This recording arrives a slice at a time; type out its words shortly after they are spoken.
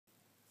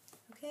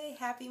Okay,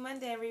 happy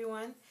Monday,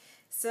 everyone.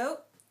 So,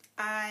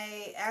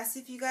 I asked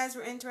if you guys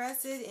were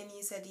interested, and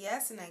you said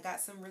yes, and I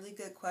got some really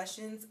good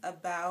questions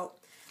about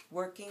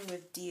working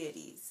with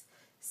deities.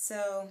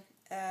 So,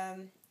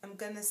 I'm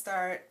going to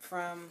start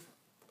from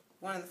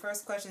one of the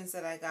first questions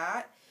that I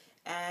got,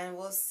 and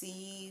we'll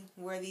see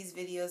where these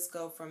videos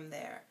go from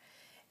there.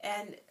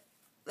 And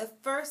the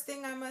first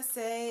thing I must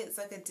say is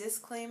like a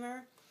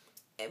disclaimer,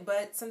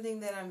 but something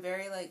that I'm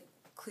very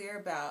clear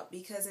about,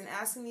 because in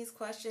asking these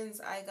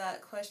questions I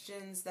got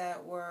questions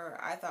that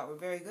I thought were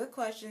very good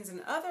questions, and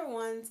other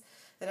ones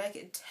that I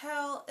could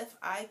tell if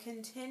I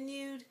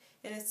continued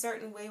in a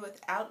certain way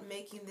without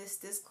making this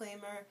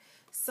disclaimer,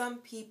 some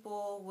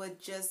people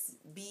would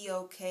just be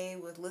okay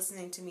with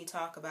listening to me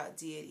talk about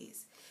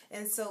deities.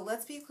 And so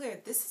let's be clear,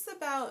 this is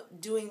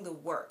about doing the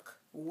work,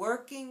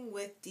 working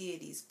with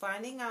deities,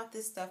 finding out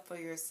this stuff for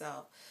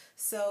yourself.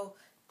 So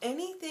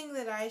anything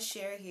that I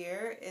share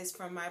here is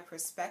from my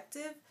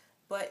perspective,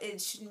 but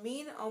it should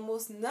mean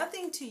almost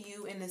nothing to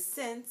you in a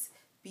sense,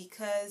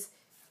 because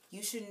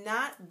you should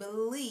not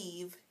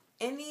believe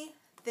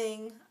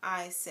anything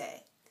I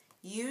say.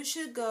 You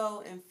should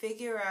go and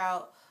figure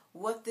out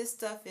what this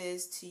stuff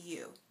is to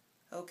you.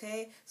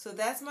 Okay? So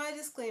that's my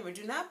disclaimer.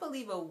 Do not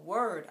believe a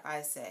word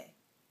I say.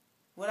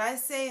 What I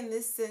say in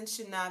this sense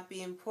should not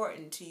be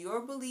important to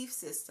your belief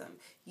system.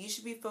 You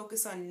should be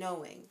focused on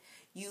knowing.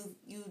 You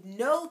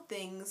know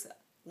things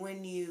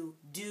when you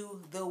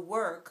do the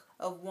work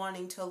of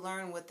wanting to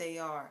learn what they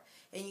are.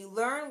 And you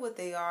learn what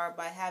they are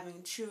by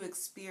having true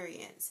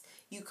experience.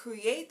 You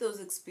create those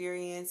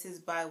experiences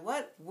by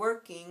what?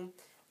 Working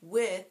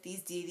with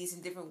these deities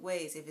in different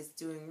ways. If it's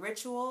doing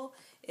ritual,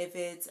 if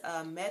it's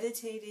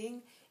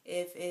meditating,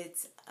 if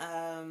it's,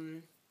 I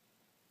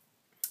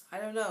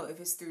don't know, if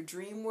it's through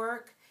dream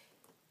work,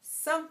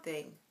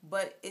 something,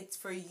 but it's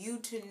for you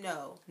to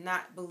know,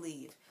 not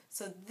believe.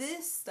 So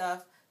this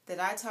stuff that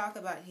I talk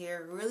about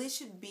here really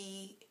should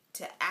be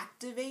to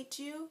activate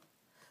you,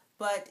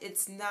 but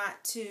it's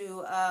not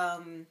to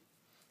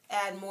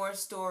add more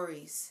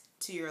stories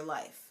to your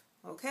life.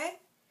 Okay?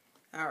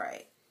 All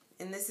right.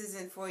 And this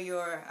isn't for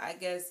your, I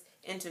guess,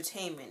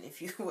 entertainment,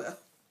 if you will.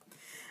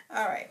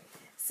 All right.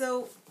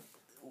 So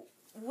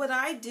what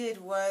I did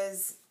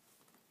was,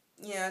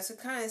 to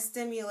kind of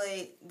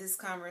stimulate this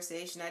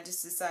conversation, I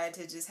just decided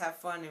to just have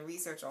fun and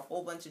research a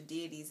whole bunch of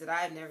deities that I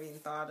had never even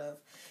thought of,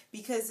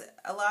 because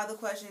a lot of the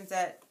questions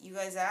that you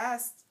guys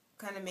asked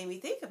kind of made me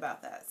think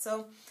about that.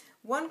 So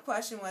one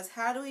question was,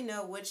 how do we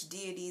know which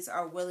deities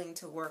are willing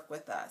to work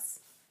with us?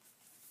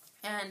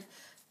 And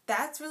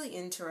that's really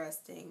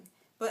interesting.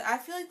 But I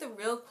feel like the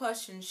real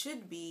question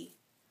should be,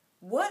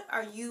 what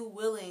are you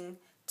willing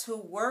to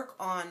work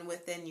on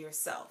within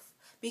yourself?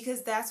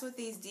 Because that's what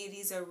these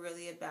deities are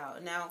really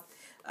about. Now,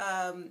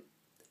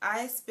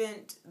 I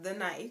spent the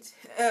night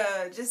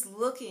just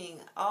looking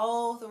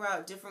all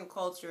throughout different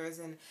cultures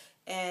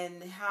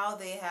and how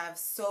they have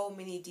so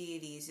many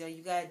deities.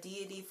 You got a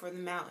deity for the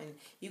mountain.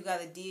 You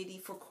got a deity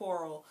for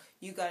coral.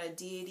 You got a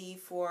deity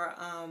for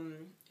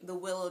the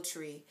willow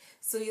tree.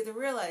 So you have to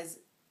realize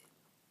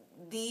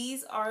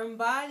these are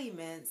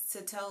embodiments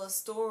to tell a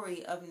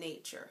story of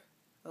nature.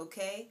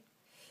 Okay?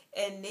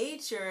 And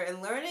nature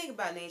and learning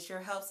about nature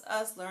helps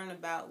us learn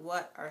about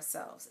what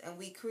ourselves. And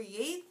we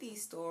create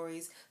these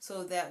stories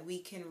so that we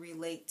can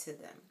relate to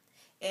them.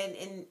 And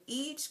in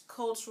each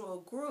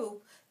cultural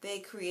group, they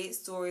create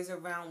stories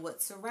around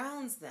what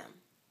surrounds them.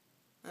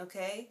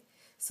 Okay?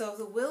 So if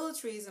the willow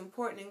tree is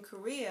important in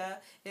Korea,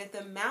 and if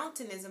the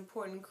mountain is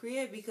important in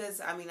Korea, because,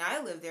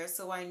 I live there,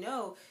 so I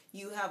know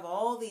you have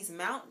all these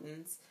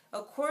mountains,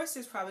 of course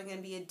there's probably going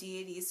to be a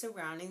deity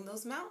surrounding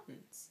those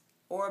mountains,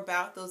 or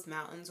about those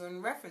mountains, or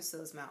in reference to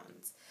those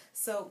mountains.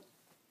 So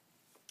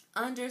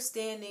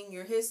understanding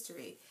your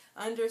history,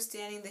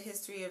 understanding the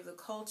history of the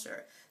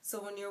culture.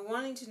 So when you're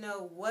wanting to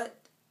know what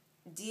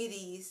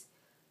deities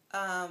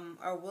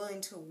are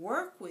willing to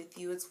work with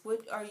you, it's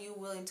what are you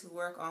willing to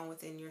work on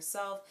within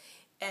yourself.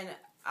 And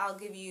I'll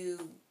give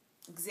you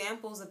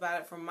examples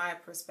about it from my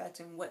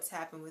perspective, what's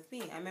happened with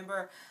me. I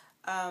remember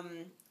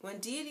when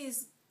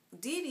deities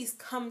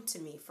come to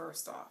me,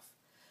 first off.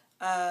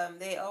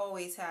 They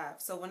always have.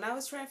 So when I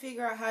was trying to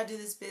figure out how to do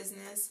this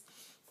business,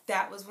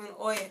 that was when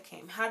Oya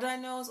came. How did I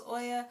know it was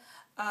Oya?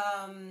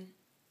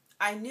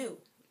 I knew.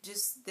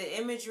 Just the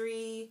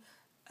imagery,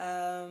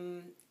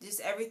 just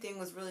everything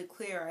was really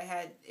clear.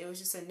 It was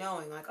just a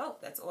knowing, like, oh,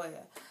 that's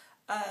Oya.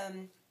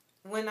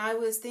 When I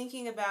was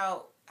thinking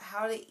about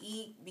how to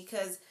eat,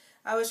 because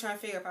I was trying to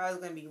figure if I was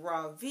going to be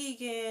raw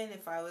vegan,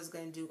 if I was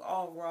going to do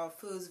all raw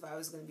foods, if I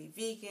was going to be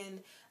vegan.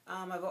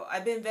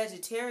 I've been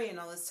vegetarian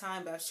all this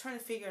time, but I was trying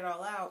to figure it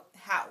all out,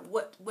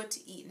 what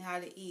to eat and how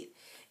to eat.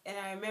 And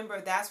I remember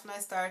that's when I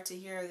started to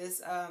hear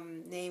this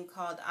name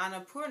called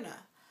Annapurna.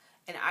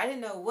 And I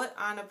didn't know what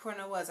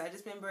Annapurna was. I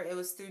just remember it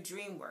was through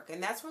dream work.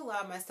 And that's where a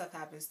lot of my stuff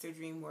happens, through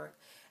dream work.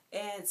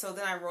 And so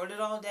then I wrote it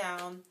all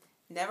down.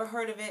 Never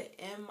heard of it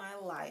in my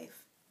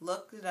life.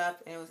 Looked it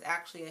up, and it was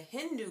actually a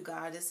Hindu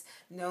goddess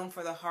known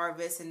for the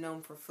harvest and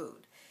known for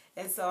food.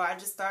 And so I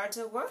just started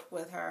to work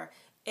with her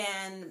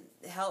and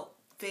help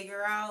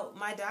figure out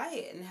my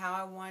diet and how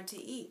I wanted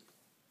to eat.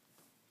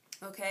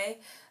 Okay?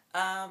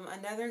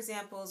 Another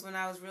example is when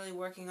I was really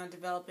working on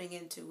developing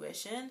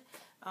intuition.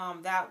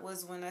 That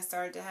was when I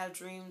started to have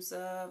dreams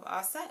of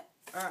Aset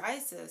or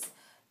Isis.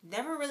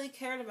 Never really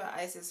cared about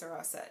Isis or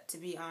Aset, to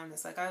be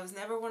honest. Like, I was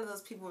never one of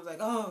those people who was like,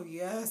 oh,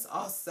 yes,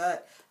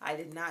 Aset. I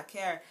did not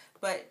care.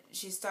 But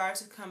she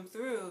started to come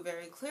through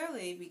very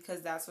clearly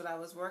because that's what I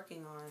was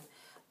working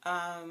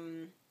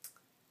on.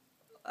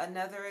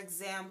 Another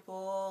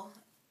example,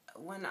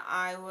 when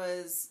I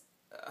was,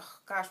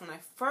 when I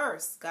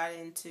first got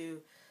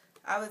into,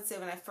 I would say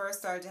when I first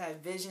started to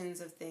have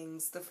visions of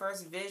things, the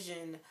first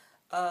vision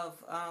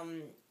of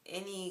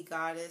any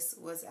goddess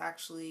was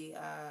actually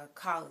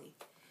Kali.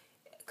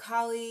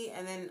 Kali,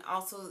 and then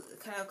also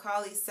kind of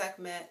Kali,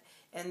 Sekhmet,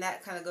 and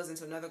that kind of goes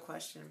into another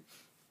question.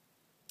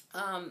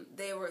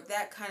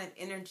 That kind of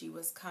energy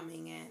was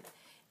coming in,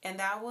 and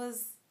that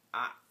was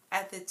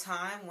at the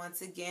time.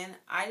 Once again,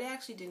 I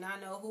actually did not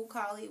know who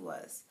Kali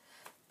was,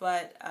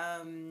 but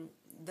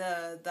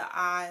the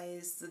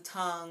eyes, the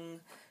tongue,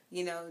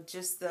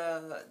 just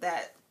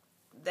that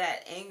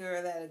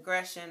anger, that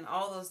aggression,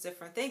 all those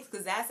different things,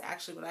 because that's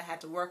actually what I had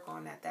to work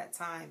on at that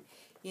time.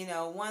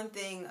 One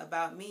thing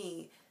about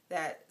me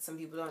that some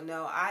people don't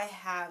know, I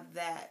have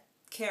that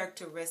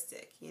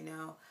characteristic, I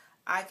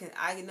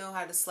know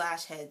how to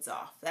slash heads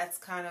off. That's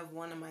kind of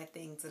one of my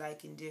things that I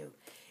can do.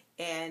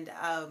 And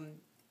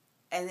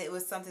it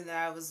was something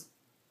that I was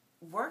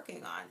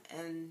working on,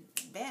 and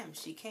bam,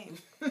 she came.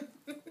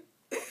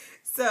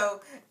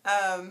 So,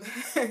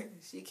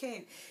 she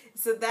came.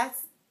 So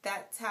that's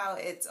how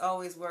it's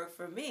always worked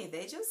for me.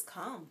 They just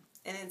come.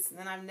 And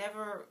I've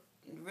never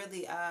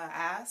really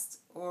asked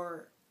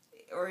or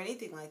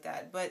anything like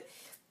that. But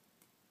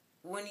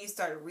when you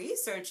start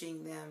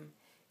researching them,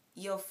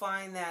 you'll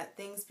find that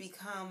things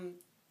become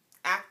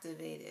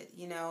activated.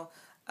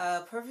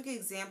 A perfect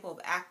example of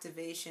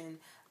activation,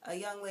 a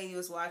young lady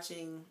was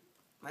watching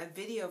my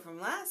video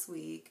from last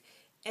week,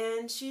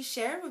 and she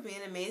shared with me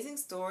an amazing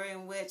story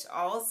in which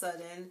all of a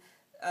sudden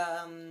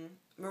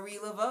Marie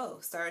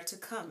Laveau started to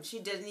come. She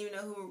didn't even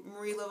know who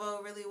Marie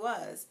Laveau really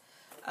was.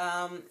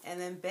 And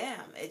then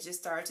bam, it just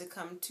started to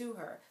come to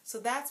her. So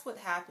that's what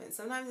happens.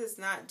 Sometimes it's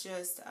not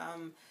just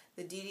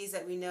the deities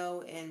that we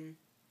know in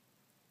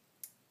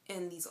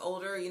these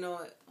older,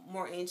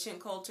 more ancient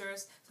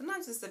cultures.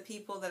 Sometimes it's the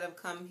people that have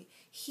come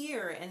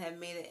here and have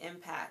made an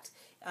impact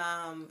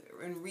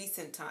in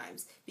recent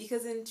times.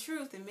 Because in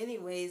truth, in many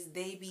ways,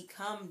 they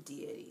become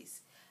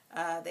deities.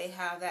 They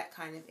have that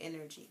kind of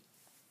energy.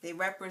 They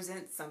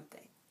represent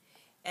something.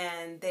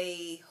 And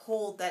they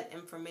hold that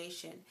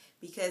information,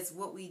 because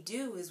what we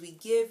do is we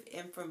give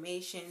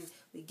information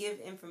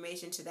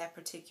to that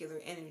particular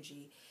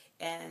energy,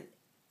 and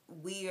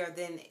we are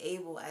then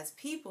able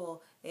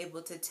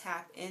to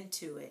tap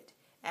into it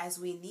as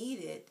we need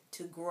it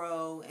to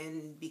grow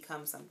and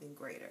become something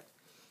greater.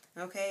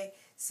 Okay,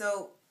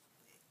 so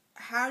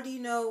how do you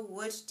know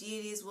which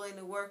deity is willing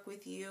to work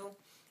with you?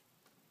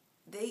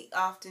 They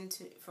often,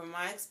 from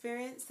my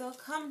experience, they'll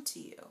come to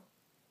you.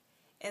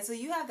 And so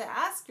you have to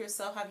ask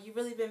yourself, have you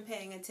really been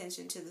paying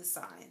attention to the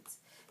signs?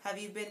 Have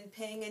you been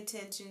paying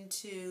attention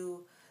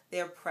to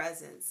their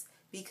presence?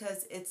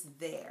 Because it's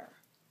there.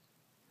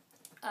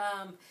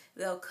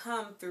 They'll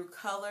come through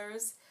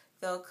colors.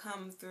 They'll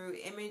come through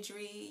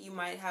imagery. You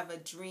might have a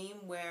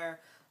dream where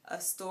a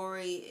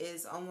story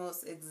is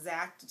almost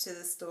exact to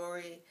the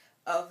story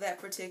of that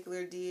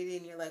particular deity,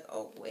 and you're like,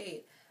 oh,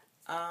 wait.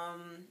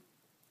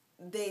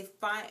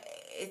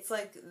 It's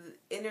like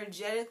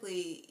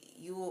energetically,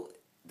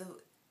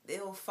 they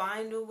will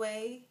find a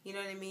way,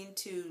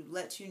 to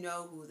let you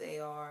know who they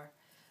are.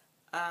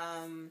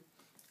 I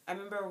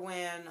remember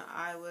when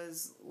I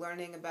was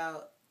learning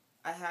about,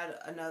 I had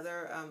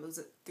another, it was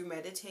through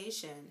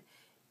meditation,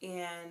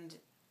 and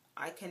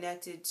I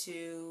connected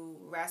to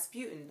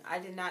Rasputin. I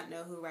did not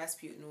know who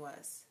Rasputin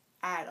was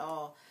at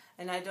all.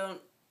 And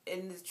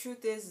the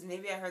truth is,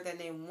 maybe I heard that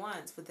name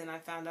once, but then I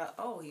found out,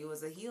 oh, he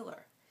was a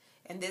healer.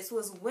 And this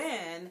was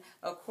when,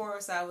 of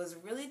course, I was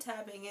really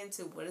tapping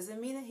into what does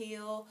it mean to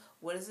heal?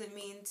 What does it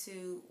mean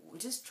to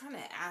just trying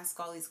to ask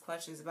all these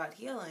questions about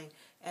healing?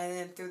 And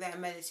then through that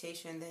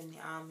meditation, then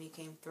he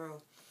came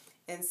through.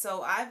 And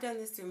so I've done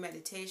this through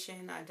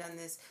meditation. I've done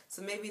this.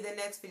 So maybe the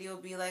next video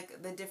will be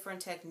like the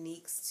different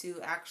techniques to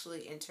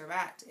actually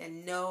interact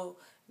and know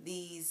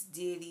these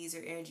deities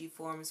or energy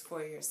forms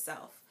for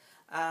yourself.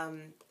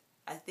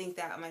 I think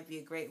that might be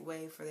a great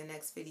way for the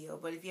next video.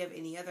 But if you have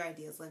any other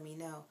ideas, let me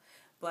know.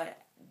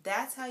 But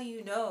that's how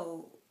you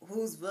know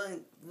who's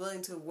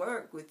willing to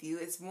work with you.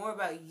 It's more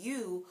about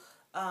you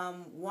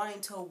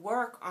wanting to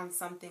work on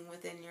something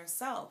within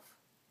yourself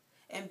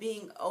and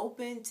being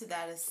open to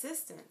that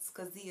assistance,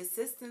 because the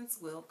assistance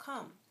will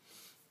come.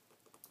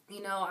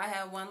 I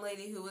had one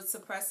lady who was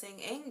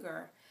suppressing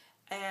anger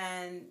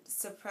and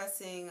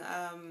suppressing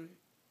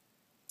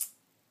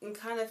and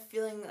kind of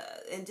feeling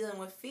and dealing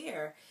with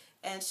fear.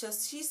 And so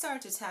she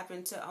started to tap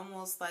into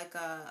almost like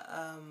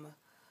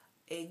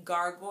a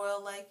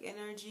gargoyle-like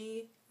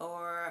energy,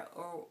 or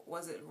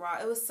was it Ra?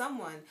 It was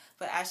someone,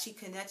 but as she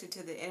connected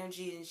to the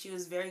energy and she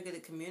was very good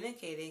at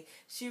communicating,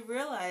 she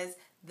realized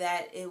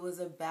that it was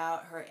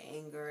about her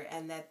anger,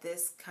 and that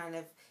this kind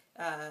of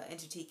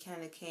entity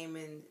kind of came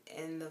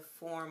in the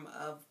form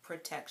of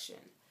protection.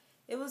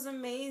 It was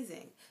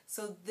amazing.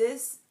 So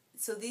these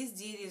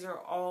deities are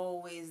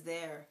always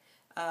there,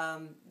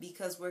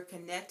 because we're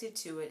connected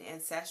to it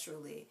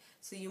ancestrally.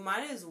 So you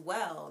might as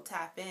well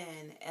tap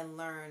in and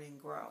learn and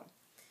grow.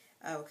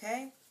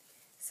 Okay?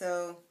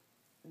 So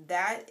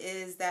that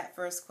is that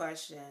first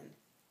question.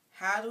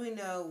 How do we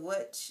know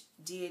which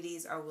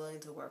deities are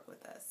willing to work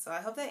with us? So I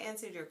hope that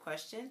answered your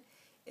question.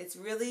 It's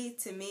really,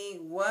 to me,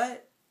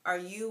 what are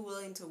you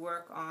willing to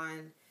work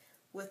on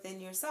within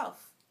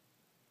yourself?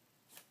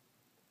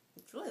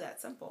 It's really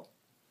that simple.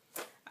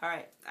 All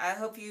right. I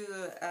hope you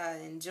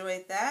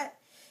enjoyed that.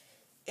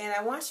 And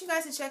I want you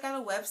guys to check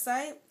out a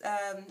website,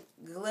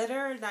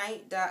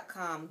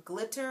 glitternight.com.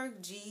 Glitter,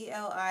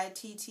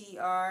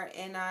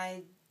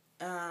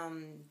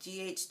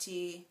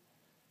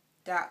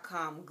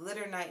 GLITTERNIGHT.com.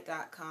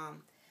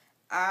 Glitternight.com.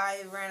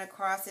 I ran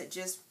across it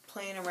just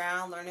playing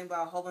around, learning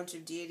about a whole bunch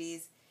of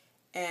deities,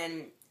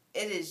 and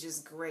it is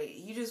just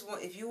great.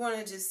 If you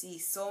want to just see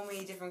so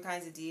many different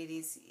kinds of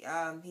deities,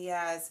 he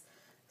has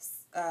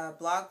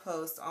blog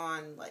posts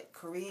on like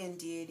Korean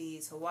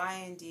deities,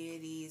 Hawaiian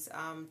deities,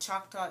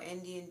 Choctaw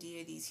Indian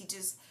deities. He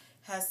just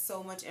has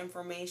so much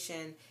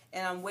information,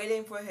 and I'm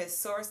waiting for his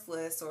source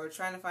list, or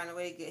trying to find a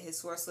way to get his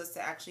source list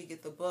to actually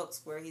get the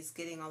books where he's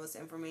getting all this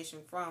information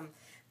from.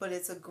 But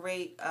it's a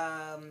great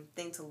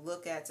thing to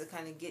look at to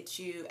kind of get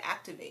you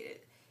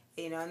activated,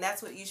 and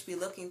that's what you should be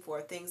looking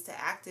for, things to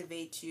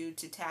activate you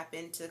to tap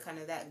into kind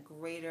of that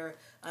greater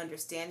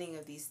understanding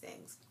of these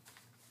things.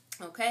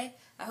 Okay,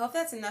 I hope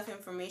that's enough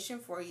information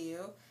for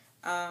you.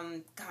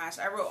 Gosh,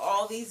 I wrote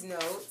all these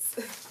notes.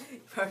 You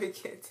probably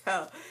can't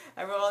tell.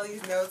 I wrote all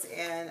these notes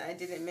and I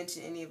didn't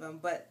mention any of them,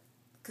 but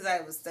because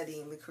I was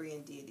studying the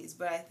Korean deities.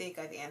 But I think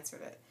I've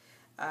answered it,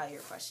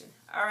 your question.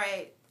 All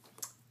right,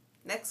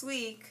 next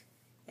week,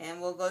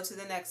 and we'll go to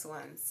the next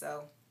one.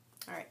 So,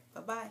 all right,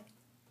 bye-bye.